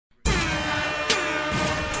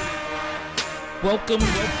Welcome to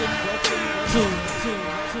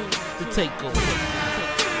the takeover.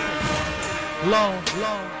 Long,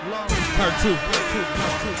 part two.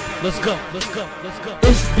 Let's go.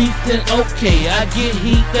 It's beef then okay. I get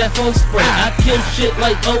heat that full spray. I kill shit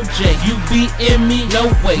like OJ. You beating me? No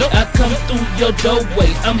way. I come through your doorway.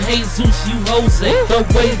 I'm Jesus, you Jose. The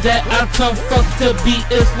way that I come fuck the beat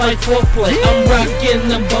is like foreplay. I'm rocking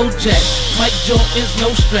them Bojack. Mike Jordans, no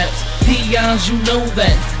straps. Dion's, you know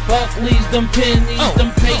that. Barclays, them pennies,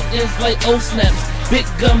 them paintings like O-snaps. Big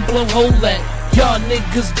gun blow hole at. Y'all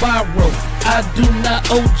niggas borrow, I do not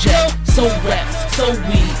owe jack. So raps, so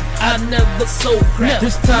weed, I never sold crap.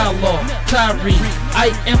 This Tylaw, Tyree,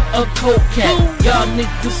 I am a cold cat. Y'all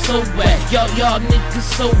niggas so whack, y'all niggas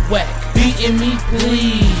so whack. Beating me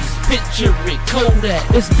please, picture it, Kodak.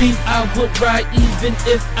 It's beef I would ride even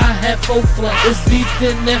if I had full flat. It's beef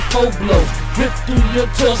in that full blow, rip through your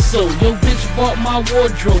torso. Yo bitch bought my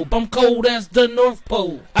wardrobe, I'm cold as the North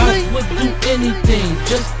Pole. I would do anything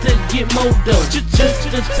just to get more dough, just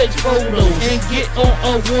to take photos and get on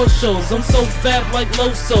award shows. I'm so fat like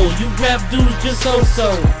Loso, you rap dudes just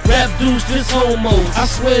so-so, rap dudes just homos. I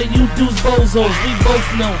swear you dudes bozos, we both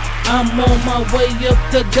know I'm on my way up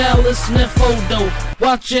to Dallas and that photo,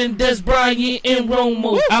 watching Des Bryant and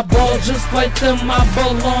Romo. I ball just like them, I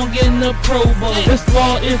belong in the Pro Bowl. This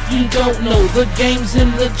law if you don't know, the game's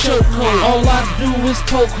in the chokehold. All I do is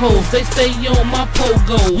poke holes, they stay on my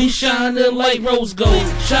pogo. We shining like rose gold,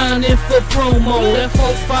 shining for promo. That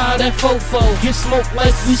 4-5, that 4-4, get smoked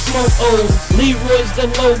like we smoke O's. Leroy's the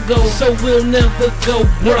logo, so we'll never go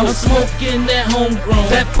broke. I'm smoking that homegrown,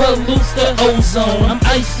 that pollutes the ozone. I'm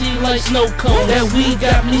icy like snow cone, that weed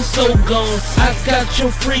got me so gone. I got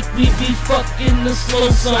your freak, we be fucking the slow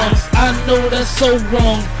songs. I know that's so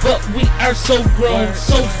wrong, but we are so grown,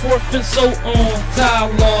 so forth and so on.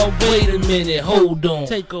 Tylaw, wait a minute, hold on.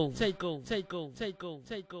 Take over.